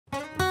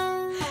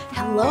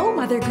Hello,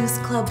 Mother Goose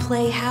Club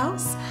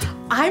Playhouse.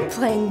 I'm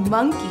playing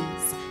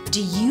monkeys.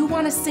 Do you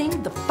want to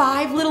sing the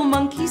 5 Little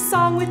Monkeys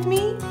song with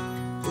me?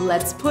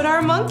 Let's put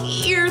our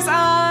monkey ears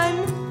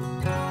on.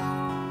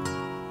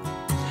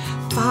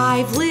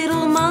 5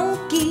 little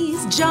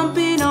monkeys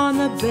jumping on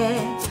the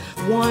bed.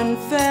 One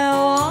fell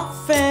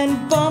off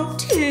and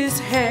bumped his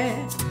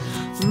head.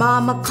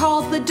 Mama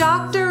called the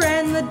doctor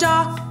and the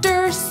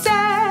doctor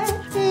said,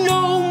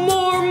 no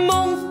more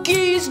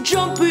monkeys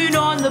jumping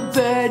on the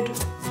bed.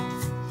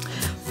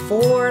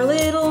 4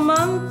 little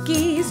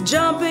monkeys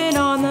jumping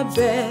on the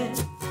bed.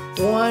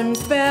 One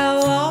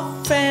fell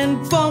off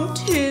and bumped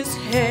his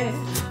head.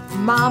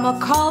 Mama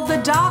called the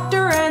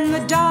doctor and the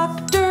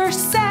doctor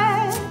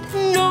said,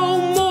 no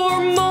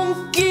more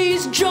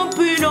monkeys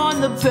jumping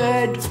on the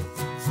bed.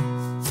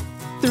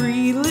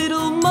 3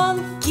 little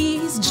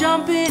monkeys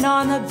jumping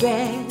on the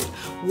bed.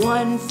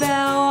 One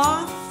fell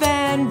off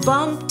and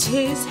bumped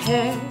his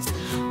head.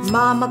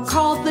 Mama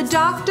called the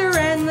doctor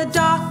and the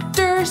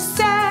doctor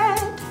said,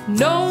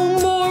 no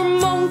more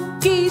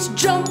monkeys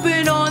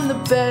jumping on the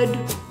bed.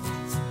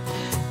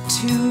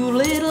 2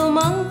 little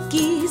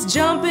monkeys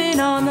jumping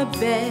on the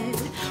bed.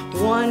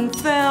 One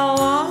fell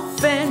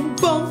off and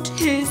bumped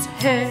his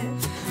head.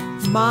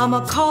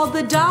 Mama called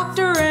the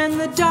doctor and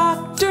the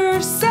doctor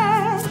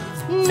said,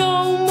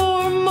 no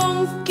more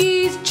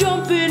monkeys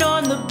jumping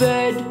on the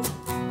bed.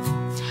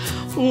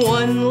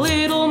 1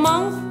 little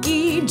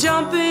monkey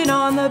jumping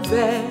on the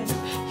bed.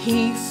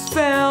 He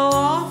fell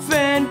off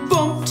and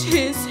bumped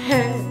his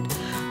head.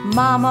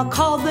 Mama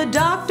called the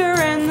doctor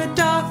and the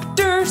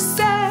doctor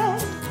said,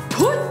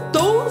 put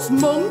those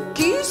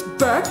monkeys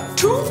back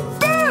to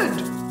bed.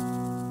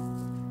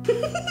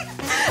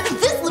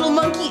 This little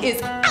monkey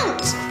is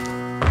out.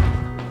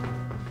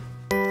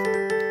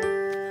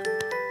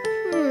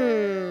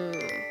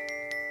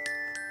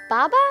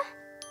 Baba,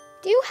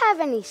 do you have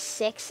any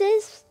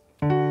 6s?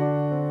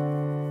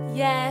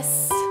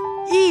 Yes.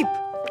 Eep,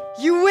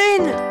 you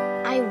win!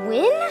 I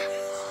win?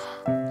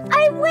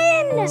 I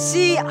win!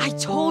 See, I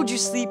told you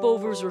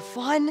sleepovers were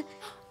fun.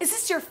 Is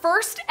this your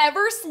first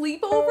ever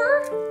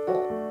sleepover?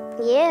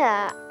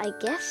 Yeah, I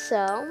guess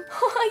so.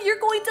 You're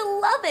going to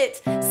love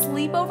it.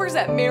 Sleepovers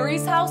at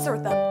Mary's house are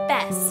the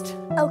best.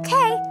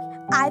 Okay,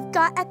 I've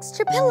got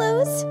extra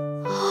pillows.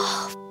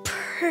 Oh,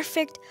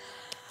 perfect.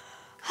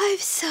 I'm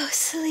so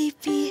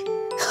sleepy.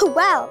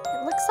 Well,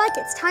 it looks like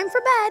it's time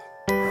for bed.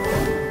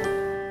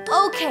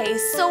 Okay,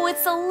 so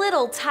it's a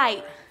little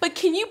tight, but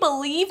can you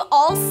believe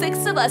all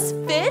 6 of us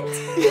fit?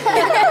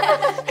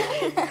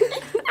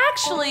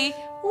 Actually,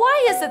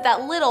 why is it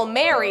that little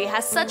Mary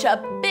has such a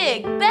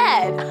big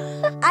bed?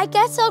 I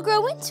guess I'll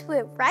grow into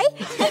it, right?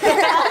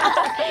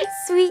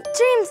 Sweet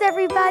dreams,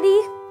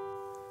 everybody.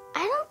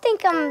 I don't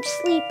think I'm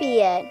sleepy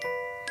yet.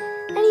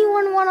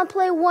 Anyone want to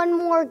play one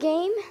more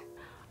game?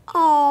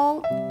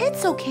 Oh,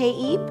 it's okay,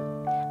 Eep.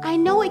 I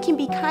know it can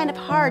be kind of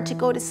hard to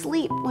go to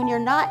sleep when you're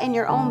not in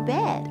your own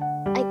bed.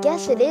 I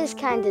guess it is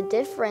kind of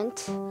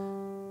different.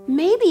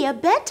 Maybe a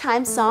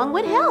bedtime song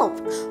would help.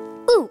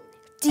 Ooh,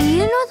 do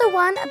you know the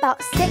one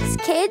about 6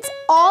 kids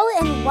all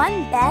in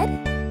one bed?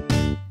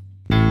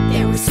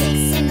 There were 6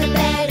 in the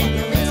bed and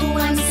the little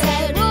one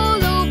said,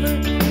 roll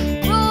over,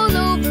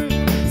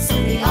 so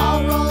they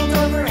all rolled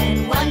over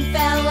and one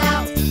fell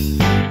out.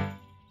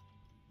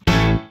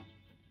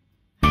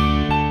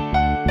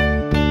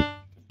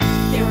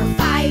 There were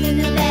 5 in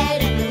the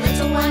bed and the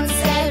little one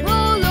said,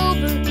 roll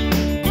over,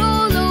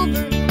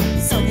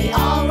 so they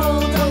all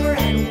rolled over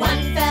and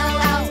one fell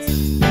out.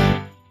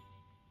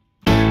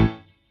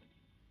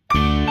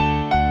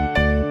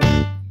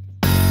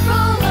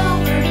 Roll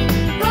over,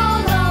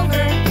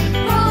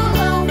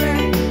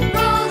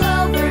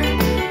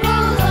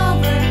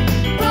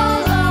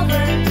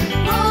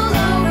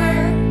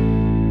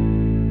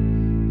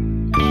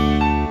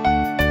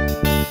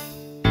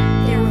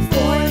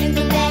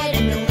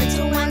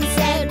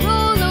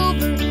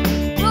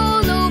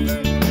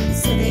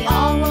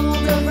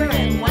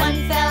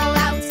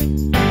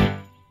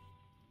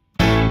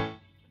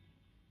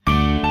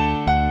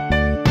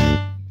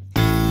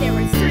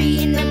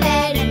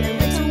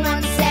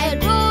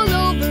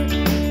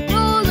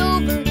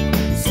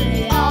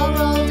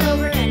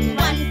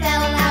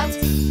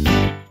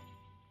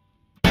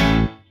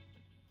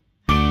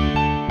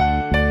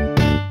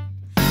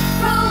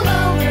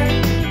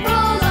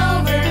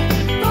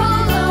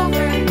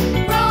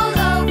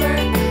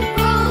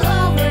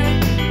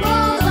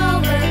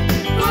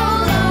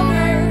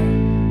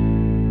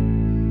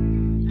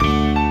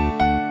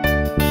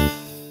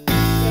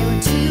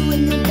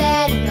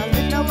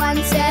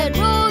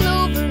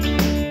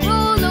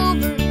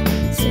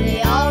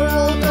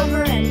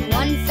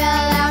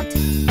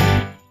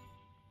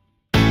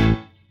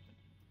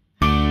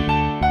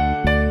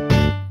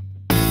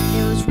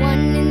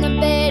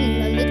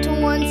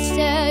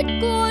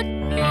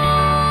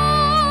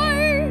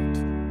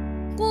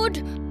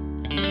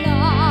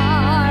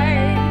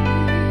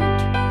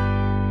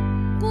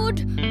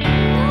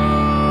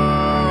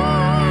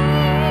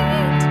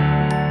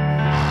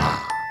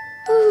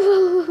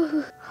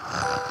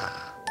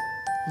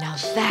 Now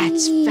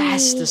that's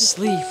fast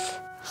asleep.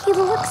 He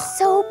looks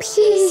so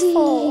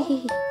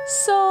peaceful.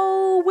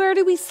 So, where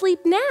do we sleep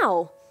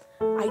now?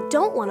 I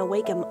don't want to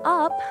wake him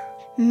up.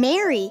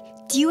 Mary,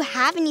 do you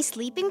have any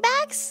sleeping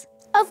bags?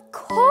 Of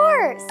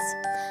course.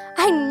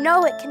 I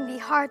know it can be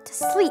hard to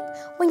sleep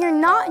when you're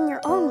not in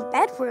your own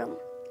bedroom.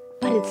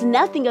 But it's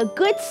nothing a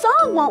good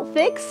song won't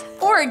fix.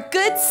 Or a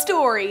good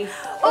story.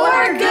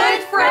 Or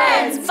good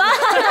friends.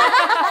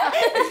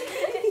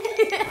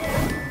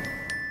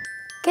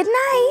 Good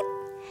night.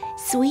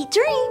 Sweet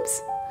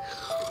dreams.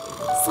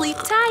 Sleep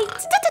tight.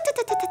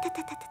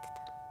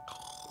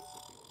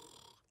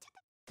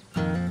 A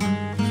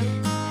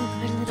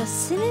little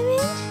cinnamon.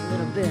 A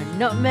little bit of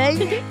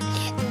nutmeg.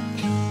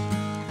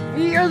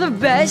 We are the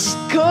best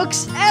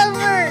cooks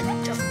ever!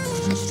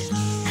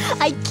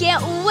 I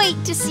can't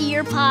wait to see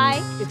your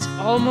pie. It's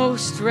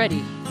almost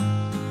ready.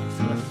 And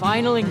for the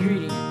final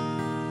ingredient.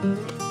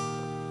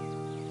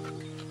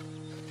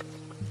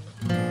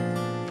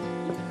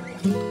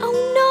 Oh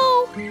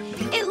no!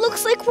 It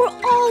looks like we're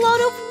all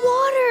out of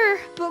water.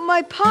 But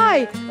my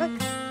pie!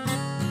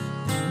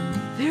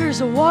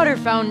 There's a water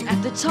fountain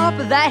at the top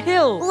of that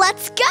hill.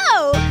 Let's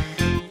go!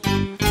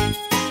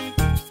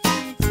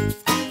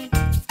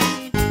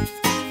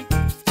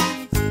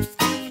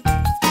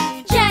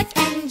 Jack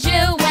and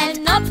Jill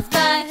went up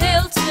the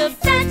hill to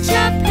fetch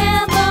a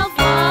pail of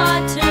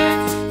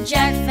water.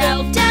 Jack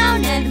fell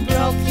down and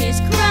broke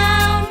his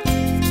crown,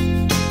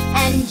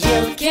 and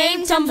Jill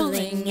came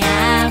tumbling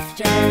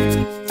after.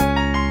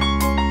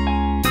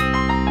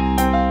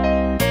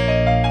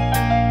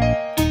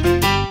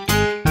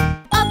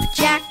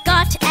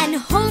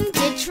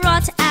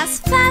 As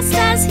fast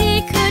as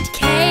he could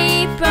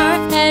caper,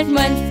 and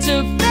went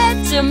to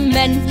bed to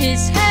mend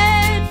his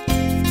head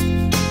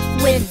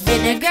with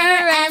vinegar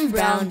and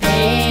brown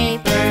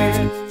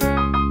paper.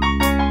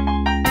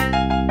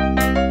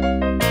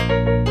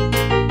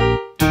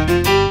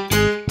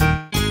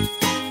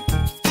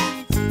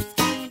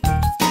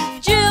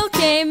 Jill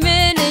came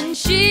in and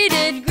she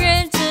did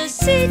grin to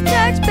see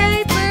Jack's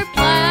paper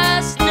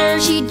plaster.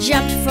 She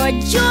jumped for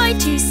joy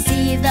to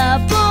see the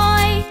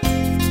boy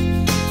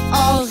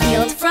all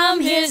healed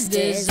from his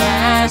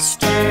disaster.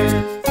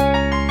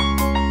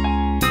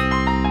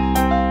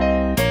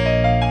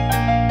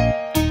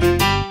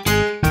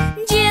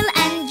 Jill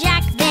and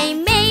Jack, they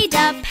made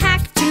a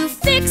pact to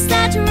fix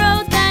that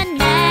road the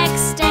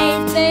next day.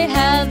 They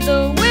had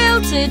the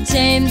will to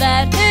tame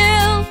that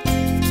hill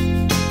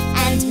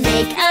and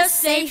make a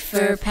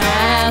safer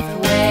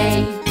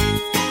pathway.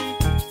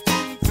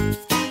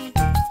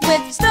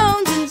 With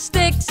stones and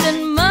sticks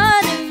and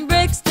mud and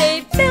bricks,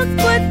 they built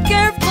with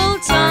careful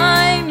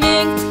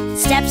timing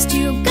steps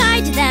to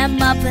guide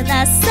them up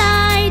the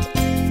side,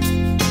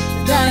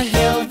 the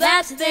hill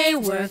that they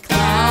were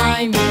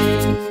climbing.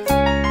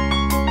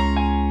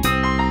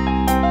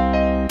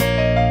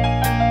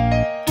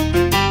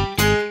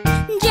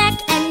 Jack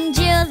and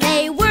Jill,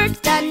 they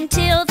worked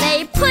until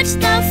they put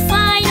the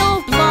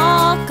final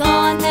block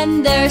on,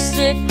 and there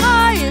stood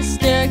high a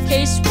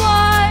staircase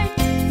wide,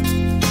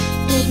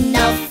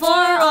 enough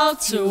for all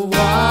to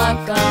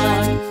walk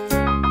on.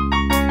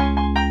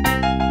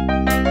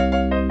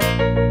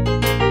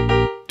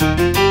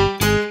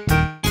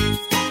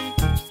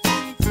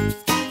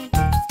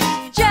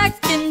 Jack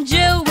and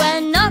Jill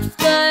went up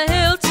the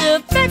hill to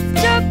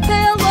fetch a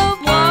pail of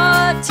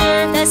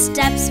water. The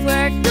steps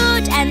were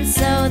good and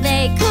so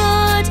they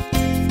could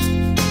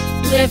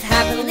live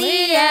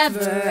happily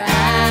ever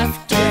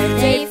after.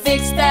 They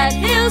fixed that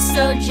hill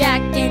so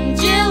Jack and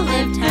Jill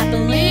lived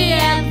happily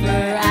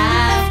ever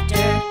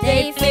after.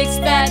 They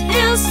fixed that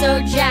hill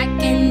so Jack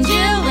and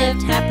Jill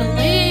lived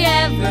happily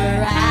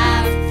ever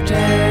after.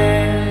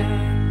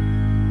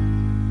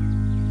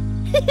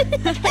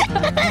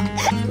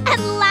 At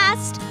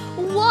last,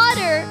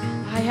 water.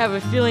 I have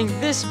a feeling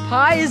this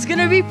pie is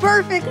gonna be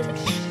perfect.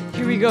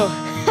 Here we go.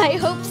 I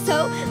hope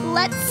so.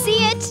 Let's see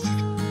it.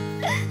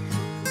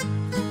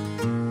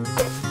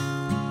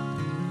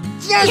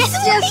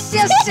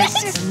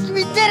 Yes,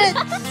 we did it!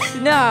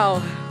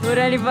 Now, would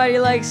anybody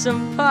like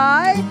some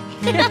pie?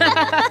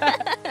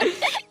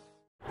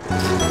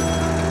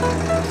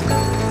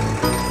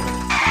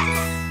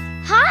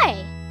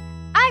 Hi,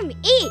 I'm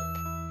Eep,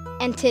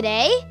 and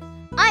today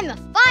I'm a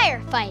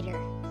firefighter.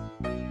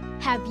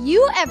 Have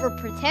you ever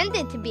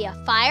pretended to be a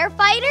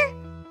firefighter?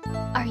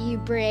 Are you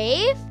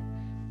brave?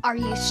 Are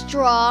you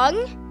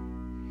strong?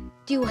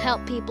 Do you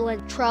help people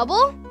in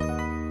trouble?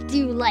 Do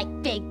you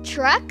like big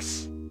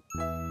trucks?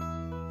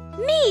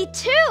 Me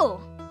too!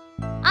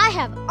 I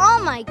have all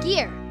my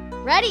gear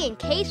ready in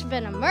case of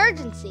an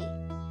emergency.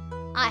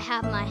 I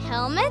have my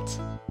helmet,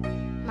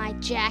 my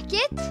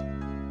jacket,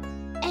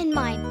 and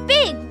my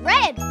big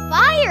red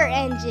fire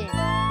engine.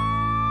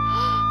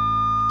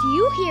 Do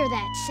you hear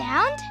that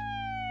sound?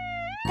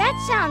 That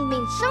sound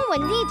means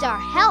someone needs our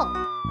help.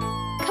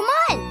 Come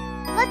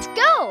on, let's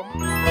go.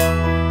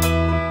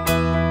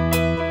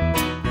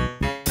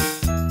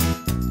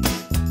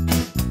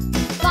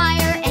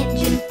 Fire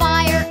engine,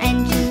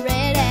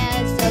 red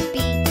as a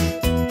bee.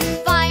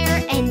 Fire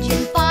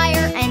engine,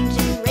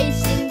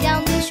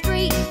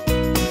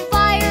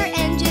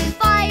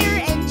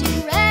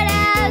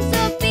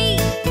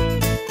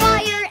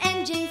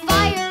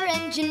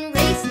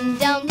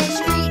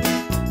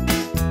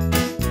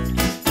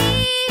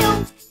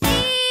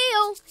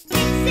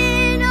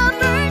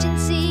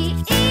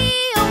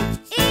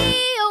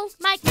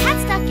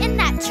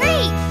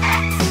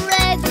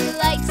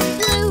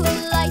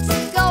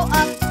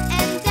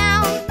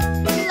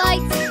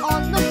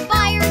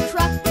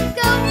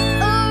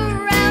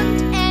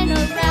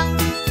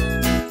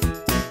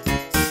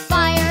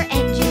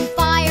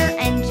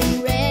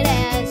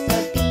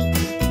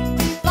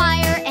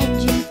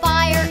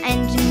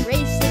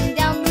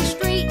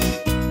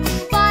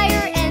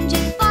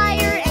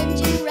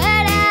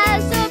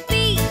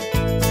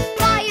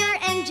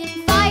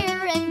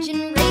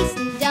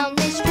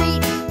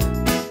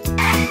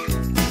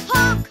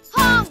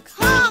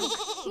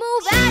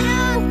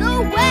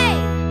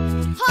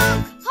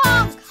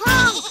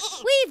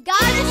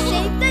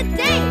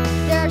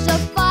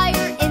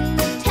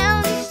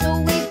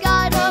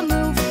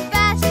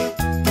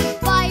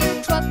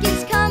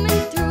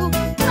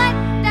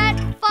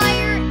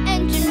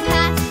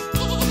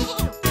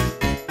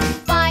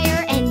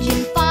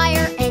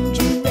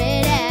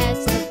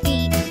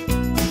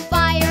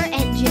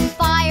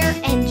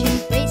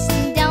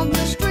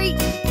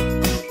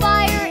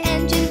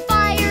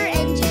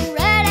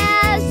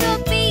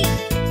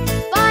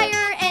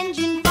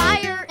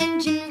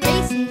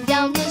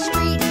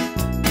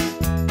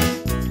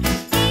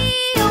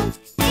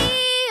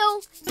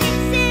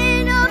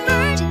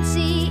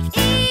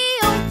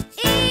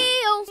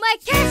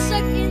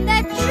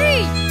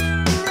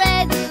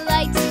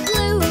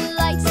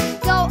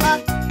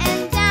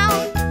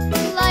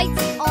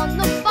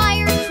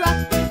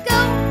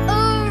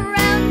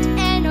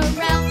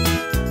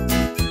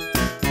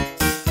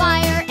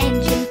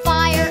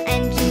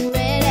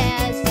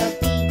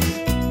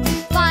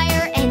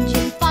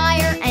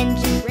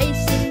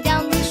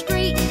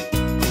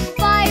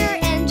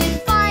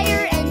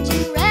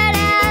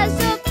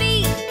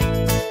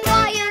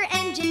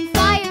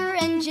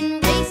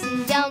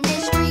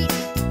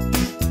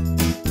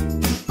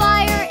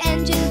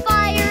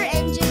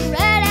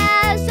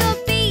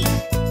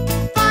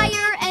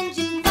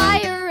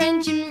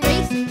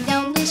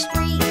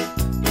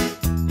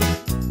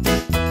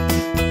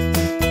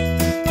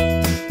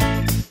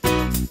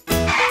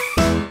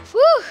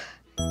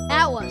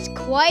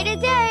 quite a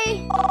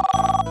day.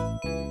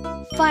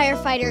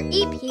 Firefighter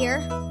Eep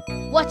here.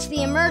 What's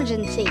the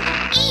emergency?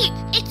 Eep,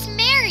 it's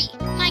Mary.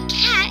 My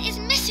cat is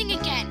missing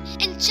again,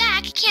 and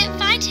Jack can't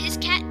find his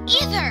cat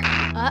either.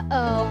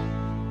 Uh-oh.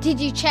 Did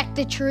you check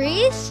the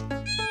trees?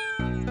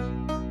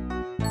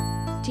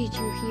 Did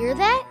you hear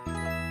that?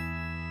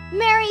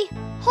 Mary,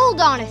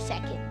 hold on a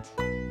second.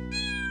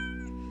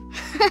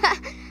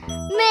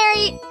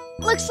 Mary,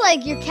 looks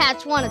like your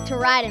cats wanted to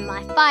ride in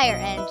my fire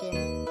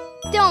engine.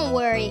 Don't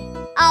worry,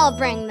 I'll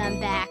bring them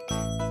back.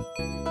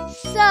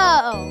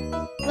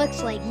 So,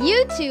 looks like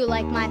you two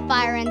like my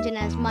fire engine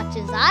as much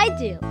as I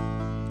do.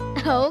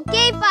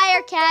 Okay,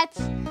 fire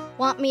cats.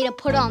 Want me to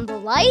put on the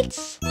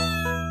lights?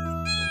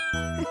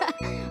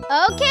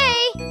 Okay,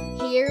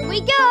 here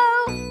we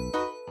go.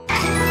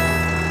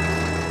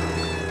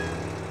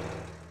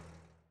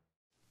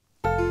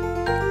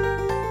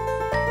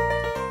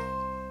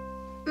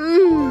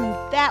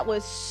 That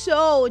was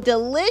so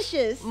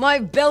delicious. My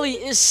belly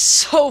is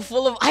so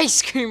full of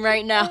ice cream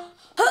right now.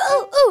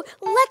 Ooh,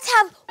 let's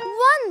have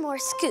one more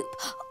scoop.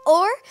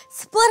 Or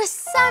split a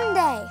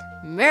sundae.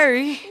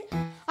 Mary,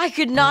 I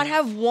could not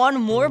have one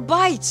more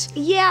bite.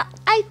 Yeah,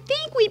 I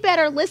think we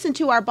better listen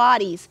to our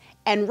bodies.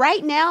 And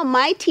right now,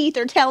 my teeth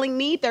are telling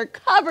me they're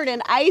covered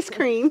in ice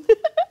cream.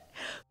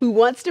 Who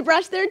wants to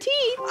brush their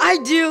teeth? I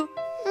do.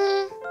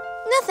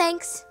 No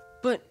thanks.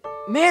 But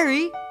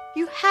Mary,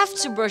 you have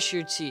to brush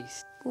your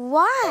teeth.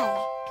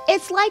 Why?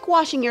 It's like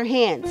washing your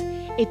hands.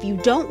 If you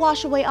don't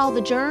wash away all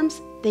the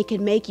germs, they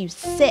can make you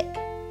sick.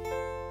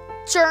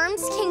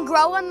 Germs can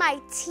grow on my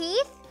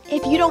teeth?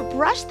 If you don't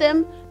brush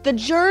them, the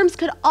germs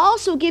could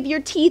also give your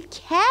teeth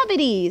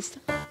cavities.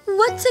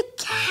 What's a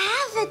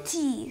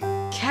cavity?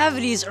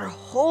 Cavities are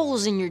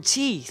holes in your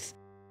teeth.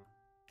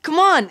 Come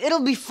on,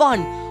 it'll be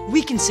fun.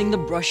 We can sing the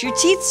brush your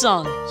teeth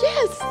song.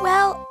 Yes.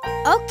 Well,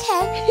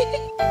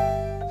 okay.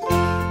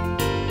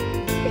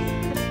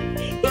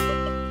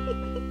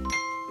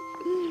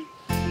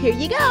 Here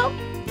you go.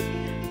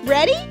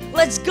 Ready?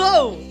 Let's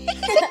go.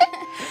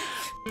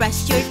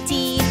 Brush your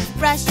teeth,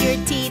 brush your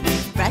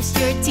teeth, brush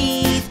your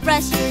teeth,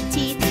 brush your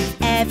teeth.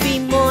 Every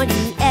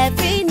morning,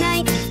 every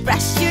night,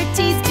 brush your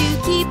teeth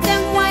to keep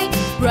them white.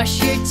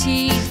 Brush your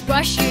teeth,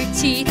 brush your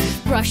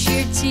teeth, brush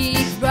your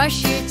teeth,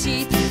 brush your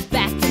teeth.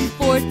 Back and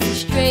forth and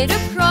straight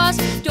across.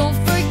 Don't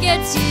forget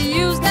to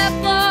use that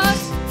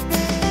floss.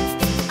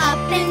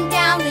 Up and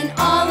down and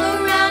all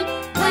around.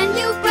 When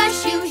you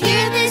brush, you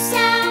hear this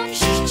sound.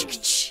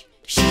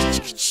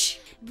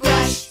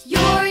 Brush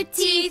your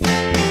teeth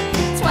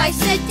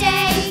twice a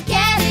day,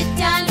 get it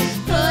done.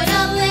 Put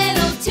a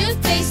little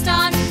toothpaste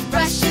on.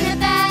 Brush in the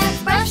back,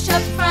 brush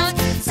up front.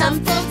 Some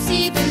folks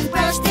even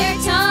brush their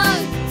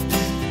tongue.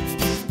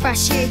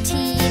 Brush your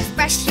teeth,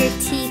 brush your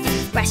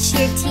teeth, brush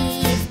your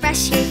teeth,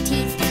 brush your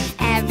teeth.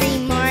 Every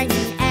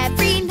morning,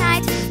 every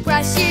night,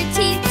 brush your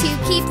teeth to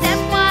keep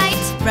them white.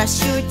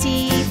 Brush your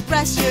teeth,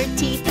 brush your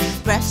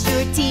teeth, brush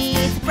your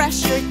teeth,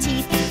 brush your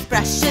teeth.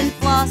 Brush and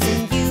floss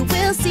and you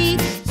will see,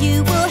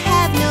 you will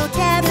have no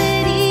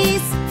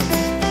cavities.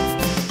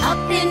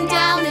 Up and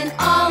down and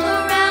all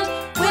around.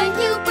 When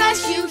you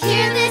brush, you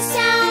hear this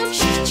sound.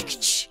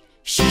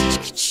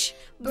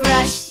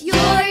 Brush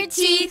your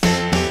teeth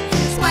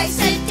twice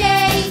a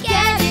day,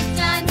 get it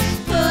done.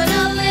 Put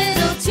a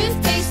little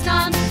toothpaste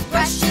on.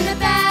 Brush in the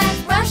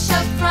back, brush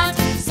up front.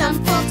 Some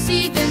folks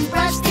even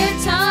brush their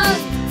tongue.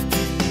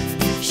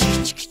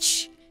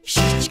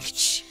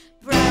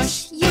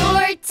 Brush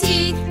your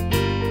teeth.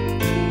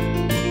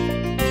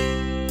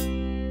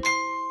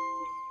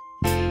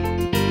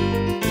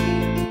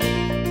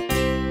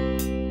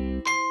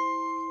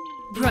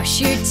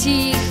 Brush your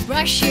teeth,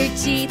 brush your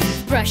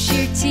teeth, brush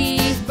your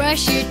teeth,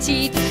 brush your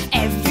teeth.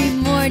 Every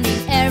morning,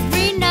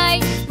 every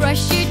night,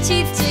 brush your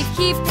teeth to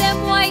keep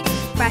them white.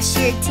 Brush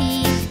your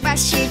teeth,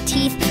 brush your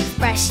teeth,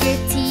 brush your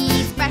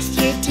teeth, brush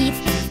your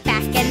teeth.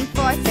 Back and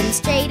forth and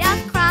straight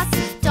across.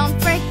 Don't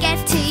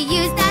forget to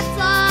use that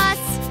floss.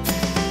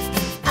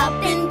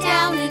 Up and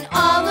down and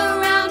all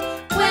around.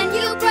 When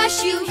you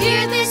brush, you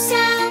hear this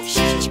sound.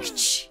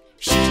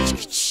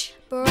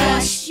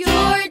 Brush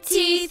your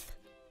teeth.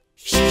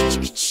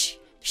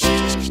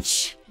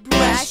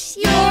 Brush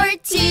your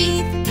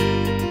teeth.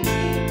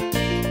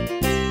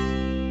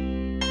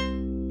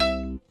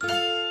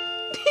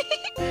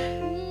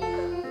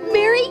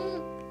 Mary,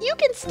 you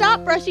can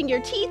stop brushing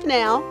your teeth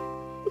now.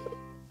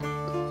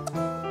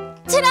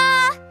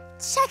 Ta-da!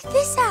 Check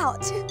this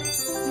out.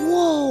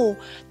 Whoa,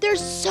 they're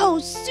so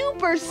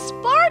super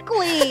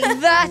sparkly.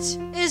 That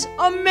is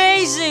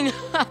amazing.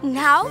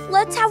 Now,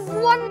 let's have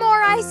one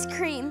more ice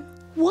cream.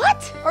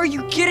 What? Are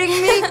you kidding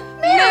me?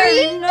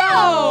 Mary,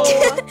 no!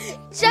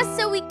 Just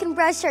so we can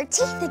brush our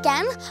teeth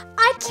again.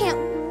 I can't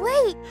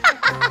wait.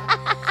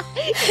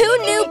 Who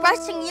knew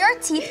brushing your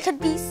teeth could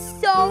be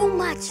so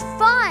much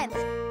fun?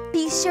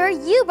 Be sure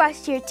you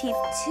brush your teeth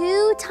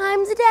 2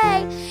 times a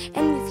day.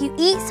 And if you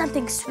eat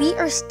something sweet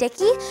or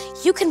sticky,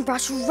 you can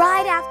brush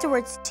right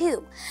afterwards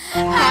too.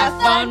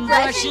 Have fun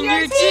brushing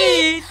your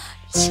teeth.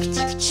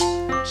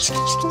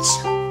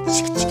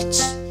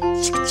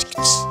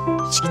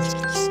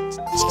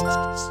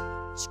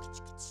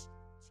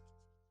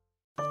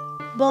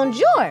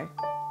 Bonjour.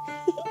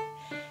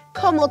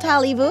 ¿Cómo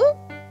allez-vous?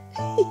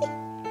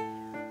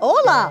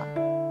 Hola.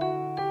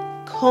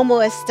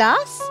 ¿Cómo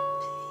estás?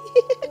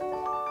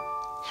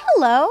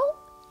 Hello.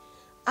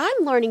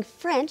 I'm learning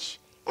French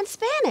and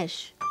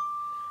Spanish.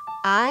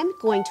 I'm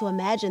going to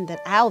imagine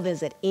that I'll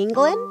visit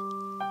England,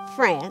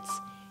 France,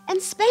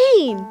 and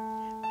Spain.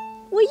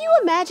 Will you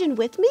imagine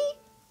with me?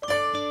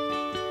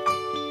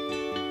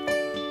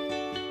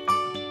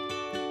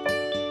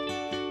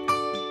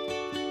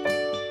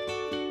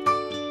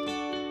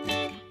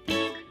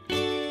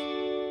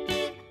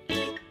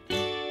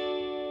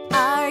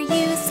 Are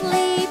you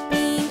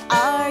sleeping?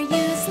 Are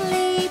you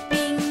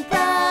sleeping,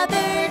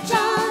 Brother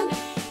John?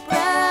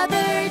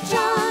 Brother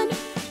John,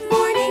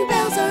 morning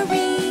bells are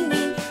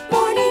ringing,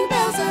 morning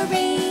bells are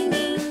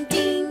ringing,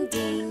 ding,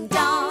 ding,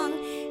 dong,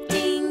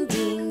 ding,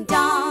 ding,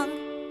 dong.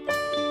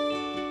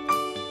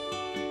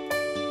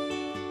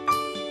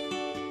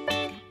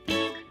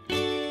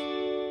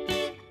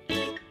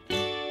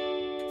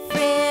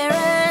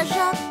 Frère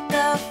Jacques,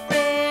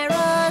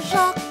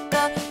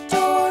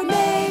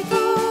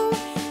 dormez-vous,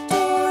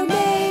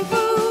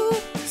 dormez-vous,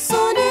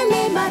 sonnez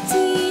les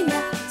matines,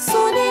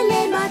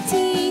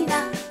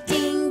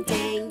 ding,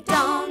 ding,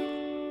 dong,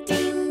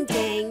 ding,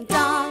 ding,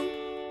 dong.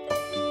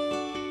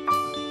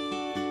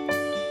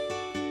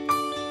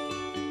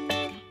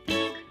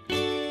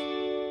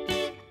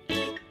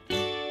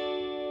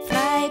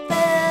 Fray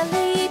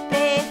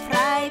Felipe,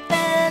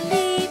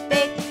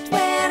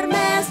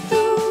 duermes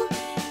tú,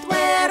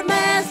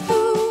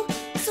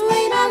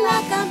 suena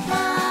la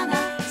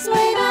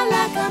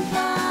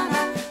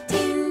campana,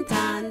 tin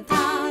tan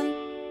tan,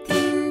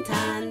 tin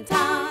tan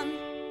tan.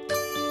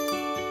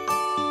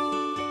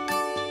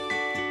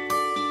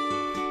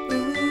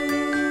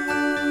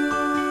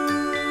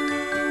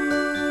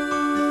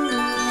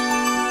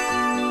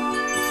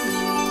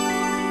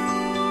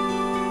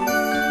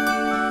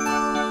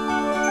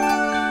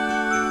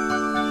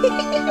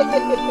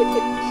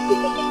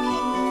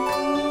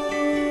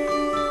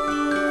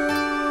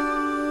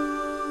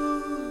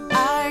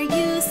 Are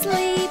you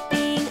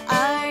sleeping?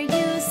 Are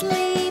you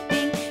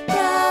sleeping,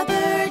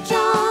 Brother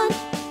John?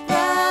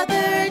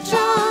 Brother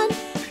John,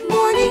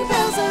 morning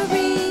bells are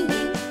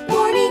ringing,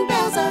 morning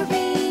bells are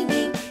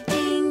ringing,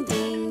 ding,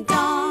 ding,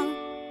 dong,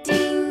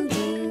 ding,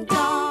 ding,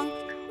 dong.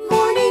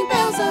 Morning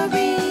bells are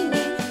ringing,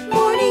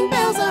 morning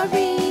bells are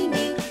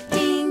ringing,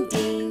 ding,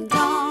 ding,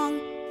 dong,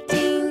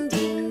 ding,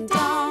 ding,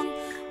 dong.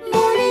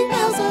 Morning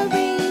bells are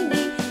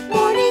ringing,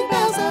 morning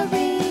bells are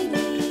ringing.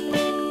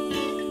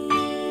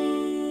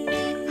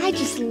 I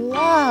just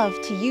love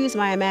to use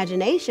my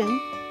imagination,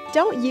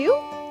 don't you?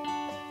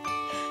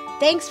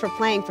 Thanks for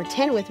playing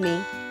pretend with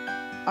me.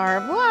 Au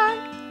revoir.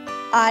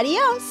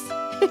 Adios.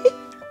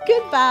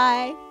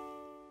 Goodbye.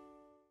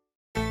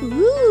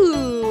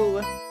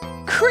 Ooh!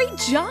 Great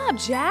job,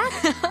 Jack!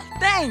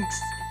 Thanks!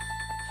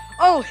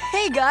 Oh,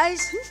 hey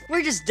guys!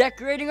 We're just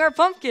decorating our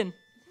pumpkin.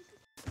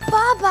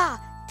 Baba,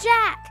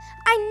 Jack,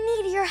 I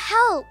need your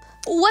help.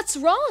 What's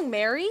wrong,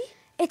 Mary?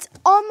 It's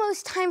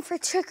almost time for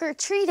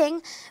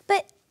trick-or-treating,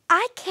 but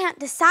I can't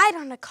decide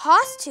on a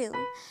costume.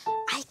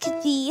 I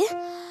could be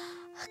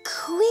a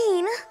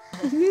queen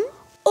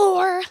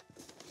or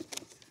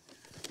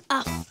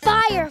a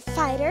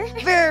firefighter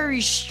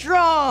Very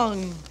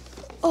strong!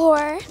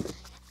 or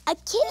a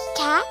kitty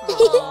cat.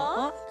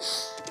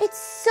 It's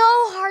so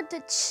hard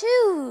to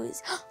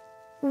choose.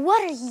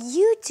 What are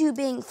you two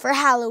being for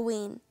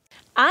Halloween?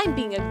 I'm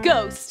being a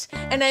ghost,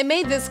 and I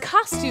made this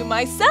costume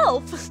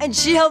myself. And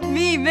she helped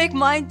me make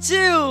mine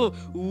too!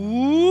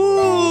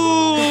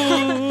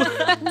 Ooh!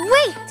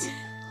 Wait!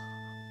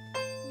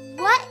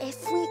 What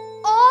if we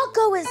all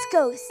go as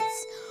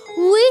ghosts?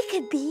 We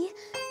could be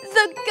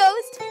the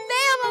ghost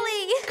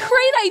family!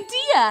 Great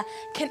idea!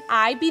 Can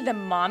I be the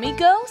mommy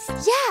ghost?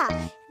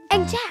 Yeah,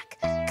 and Jack,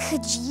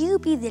 could you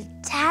be the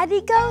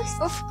daddy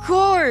ghost? Of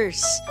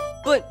course!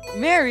 But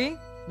Mary,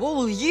 what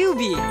will you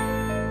be?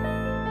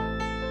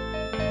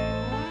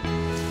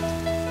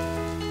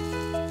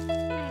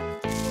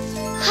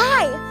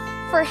 Hi!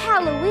 For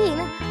Halloween,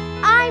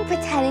 I'm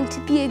pretending to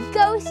be a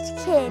ghost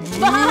kid.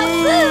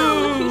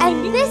 Bahoo!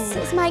 And this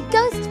is my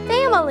ghost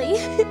family.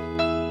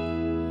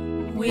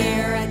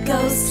 We're a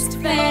ghost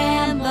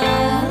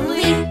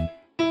family.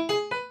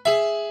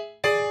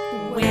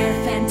 We're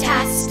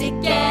fantastic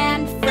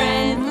and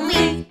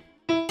friendly.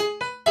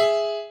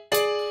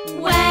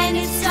 When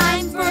it's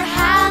time for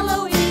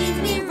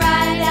Halloween, we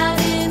ride out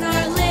in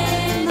our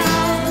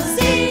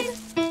limousine.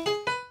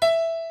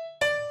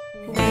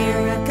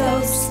 We're a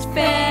ghost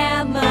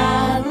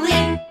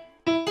family.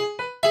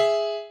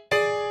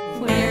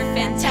 We're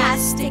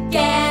fantastic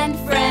and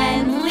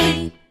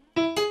friendly.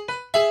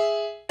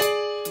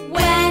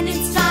 When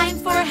it's time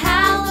for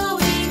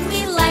Halloween, we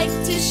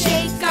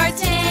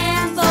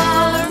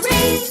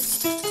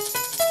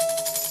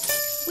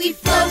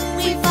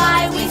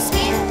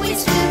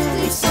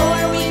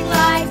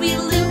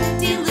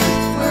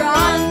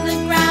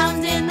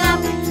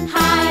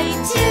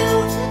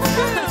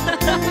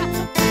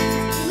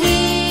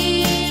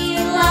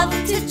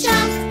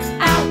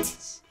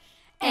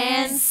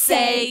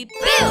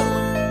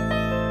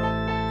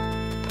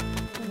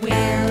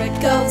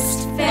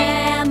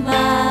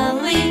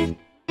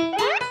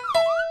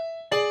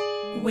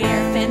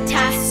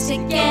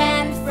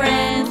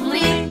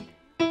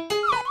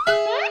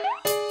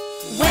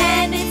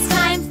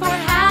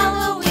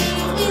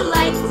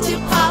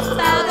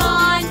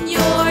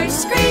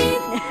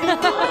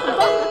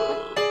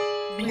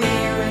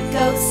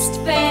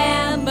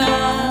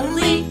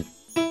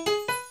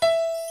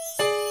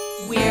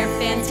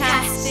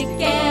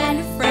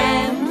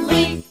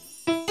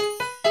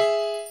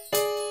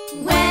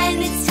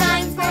When it's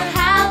time for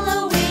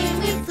Halloween,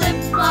 we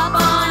flip-flop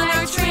on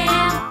our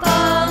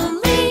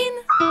trampoline.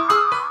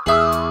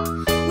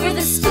 We're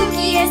the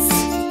spookiest,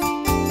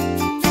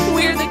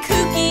 we're the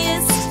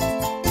kookiest,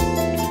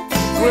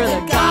 we're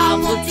the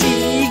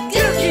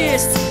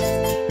gobbledygookiest.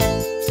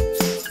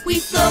 We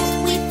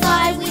float, we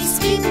fly, we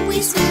sweep,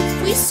 we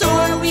swoop, we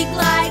soar, we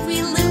glide,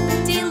 we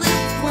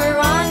loop-de-loop. We're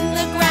on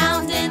the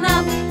ground and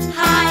up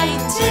high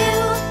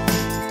too.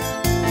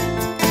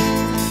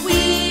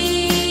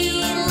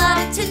 We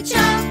love to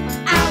jump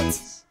out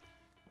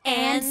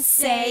and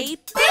say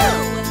boo.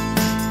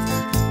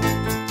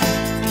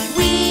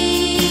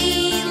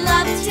 We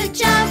love to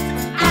jump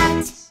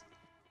out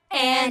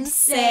and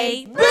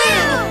say boo.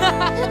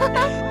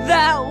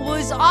 That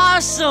was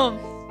awesome!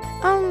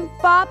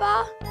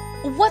 Baba?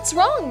 What's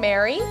wrong,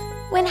 Mary?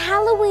 When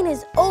Halloween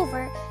is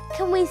over,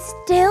 can we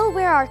still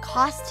wear our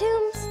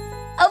costumes?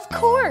 Of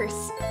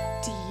course!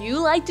 Do you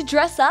like to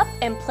dress up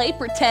and play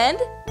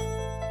pretend?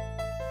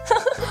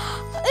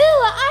 Ooh,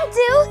 I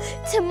do!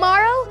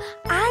 Tomorrow,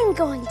 I'm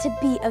going to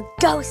be a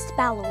ghost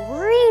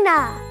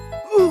ballerina.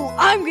 Ooh,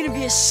 I'm gonna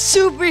be a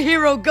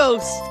superhero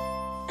ghost!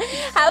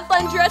 Have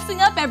fun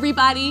dressing up,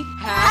 everybody!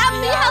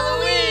 Happy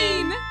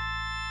Halloween!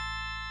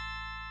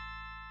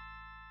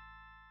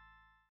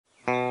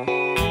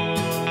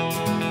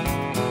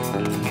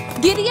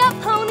 Giddy up,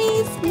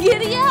 ponies!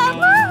 Giddy up!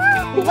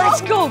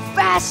 Let's go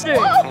faster!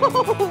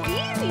 Whoa,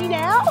 easy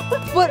now!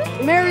 But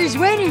Mary's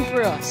waiting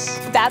for us.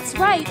 That's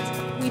right.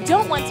 We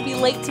don't want to be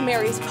late to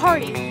Mary's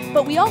party,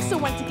 but we also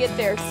want to get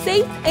there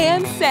safe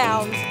and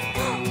sound.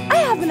 I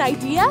have an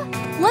idea.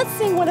 Let's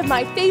sing one of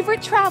my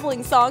favorite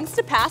traveling songs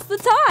to pass the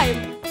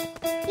time.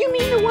 You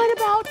mean the one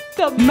about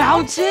the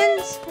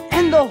Mountains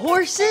and the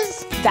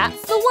horses?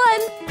 That's the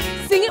one.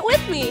 Sing it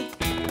with me.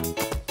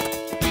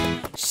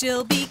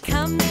 She'll be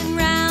coming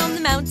round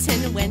the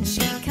mountain when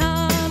she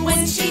comes.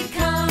 When she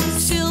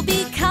comes. She'll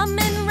be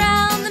coming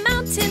round the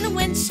mountain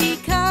when she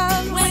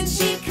comes. When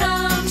she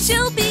comes.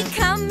 She'll be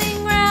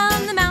coming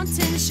round the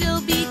mountain. She'll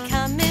be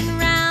coming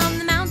round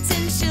the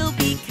mountain. She'll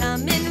be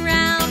coming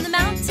round the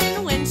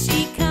mountain when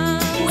she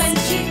comes. When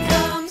she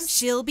comes.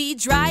 She'll be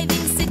driving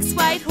 6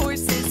 white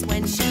horses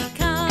when she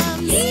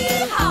comes.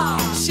 Yee-haw!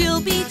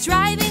 She'll be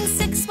driving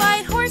 6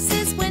 white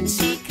horses when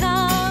she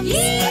comes.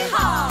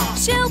 Yee-haw!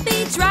 She'll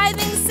be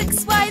driving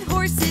 6 white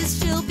horses.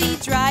 She'll be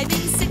driving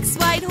 6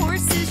 white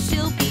horses.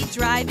 She'll be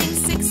driving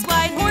 6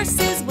 white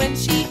horses when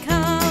she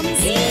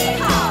comes.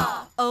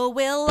 Yee-haw! Oh,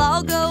 we'll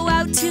all go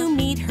out to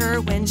meet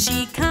her when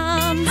she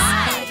comes.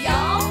 Hi,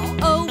 y'all!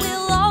 Oh,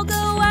 we'll all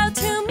go out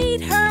to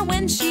meet her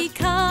when she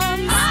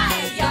comes.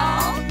 Hi,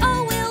 y'all!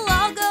 Oh, we'll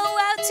all go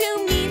out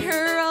to meet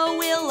her. Oh,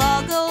 we'll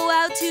all go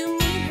out to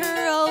meet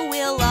her. Oh,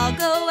 we'll all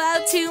go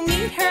out to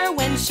meet her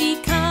when she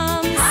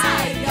comes.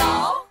 Hi,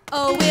 y'all!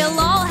 Oh, we'll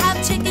all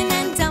have chicken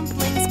and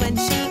dumplings when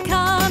she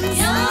comes.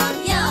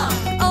 Yum, yum!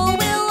 Oh,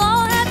 we'll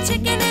all have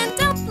chicken and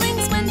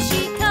dumplings when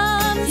she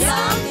comes.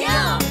 Yum,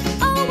 yum!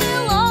 Oh,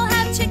 we'll all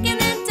have chicken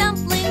and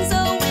dumplings.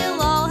 Oh, we'll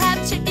all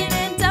have chicken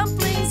and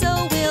dumplings.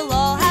 Oh, we'll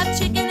all have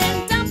chicken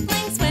and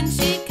dumplings when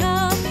she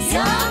comes.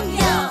 Yum,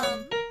 yum!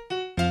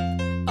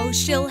 Oh,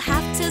 she'll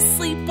have to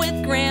sleep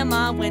with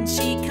Grandma when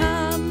she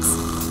comes.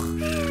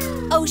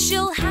 Oh,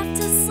 she'll have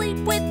to sleep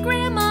with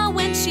Grandma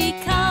when she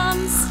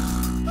comes.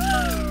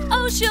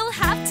 Oh, she'll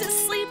have to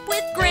sleep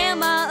with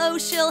Grandma. Oh,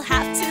 she'll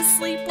have to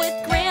sleep with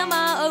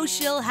Grandma. Oh,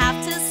 she'll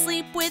have to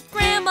sleep with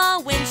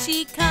Grandma when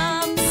she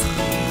comes.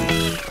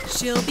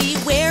 She'll be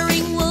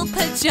wearing wool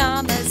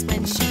pajamas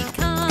when she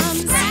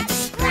comes. Scratch,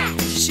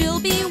 scratch. She'll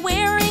be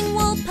wearing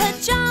wool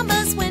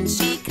pajamas when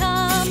she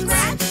comes.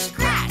 Scratch,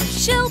 scratch.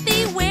 She'll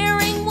be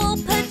wearing wool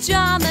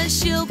pajamas.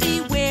 She'll be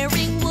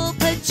wearing wool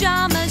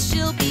pajamas.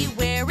 She'll be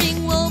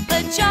wearing wool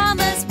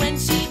pajamas when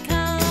she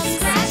comes.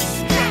 Scratch,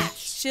 scratch.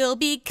 She'll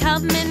be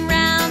coming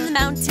round the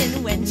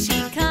mountain when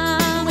she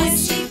comes. When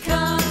she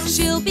comes.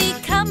 She'll be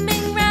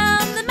coming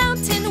round the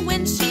mountain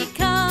when she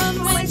comes.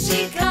 When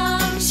she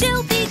comes.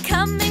 She'll be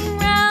coming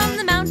round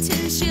the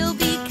mountain. She'll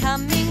be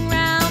coming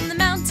round the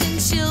mountain.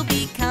 She'll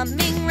be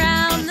coming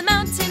round the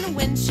mountain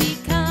when she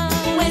comes.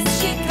 When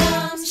she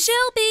comes.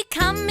 She'll be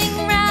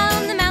coming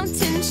round the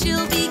mountain.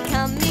 She'll be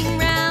coming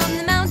round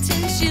the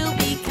mountain. She'll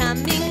be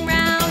coming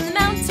round the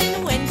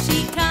mountain when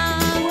she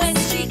comes. When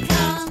she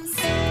comes.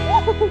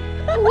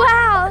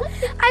 Wow,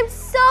 I'm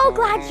so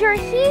glad you're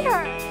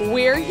here.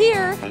 We're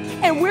here,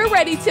 and we're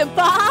ready to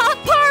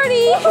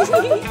party!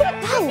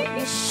 Wow,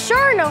 you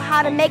sure know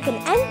how to make an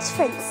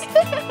entrance.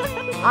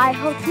 I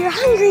hope you're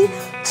hungry.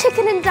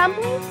 Chicken and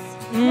dumplings?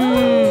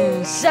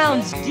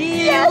 Sounds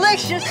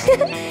delicious!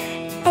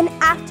 And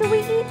after we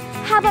eat,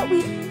 how about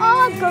we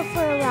all go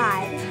for a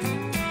ride?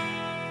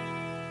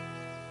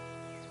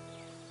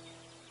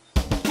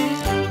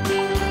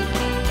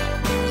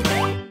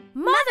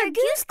 Mother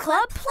Goose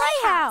Club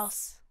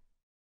Playhouse.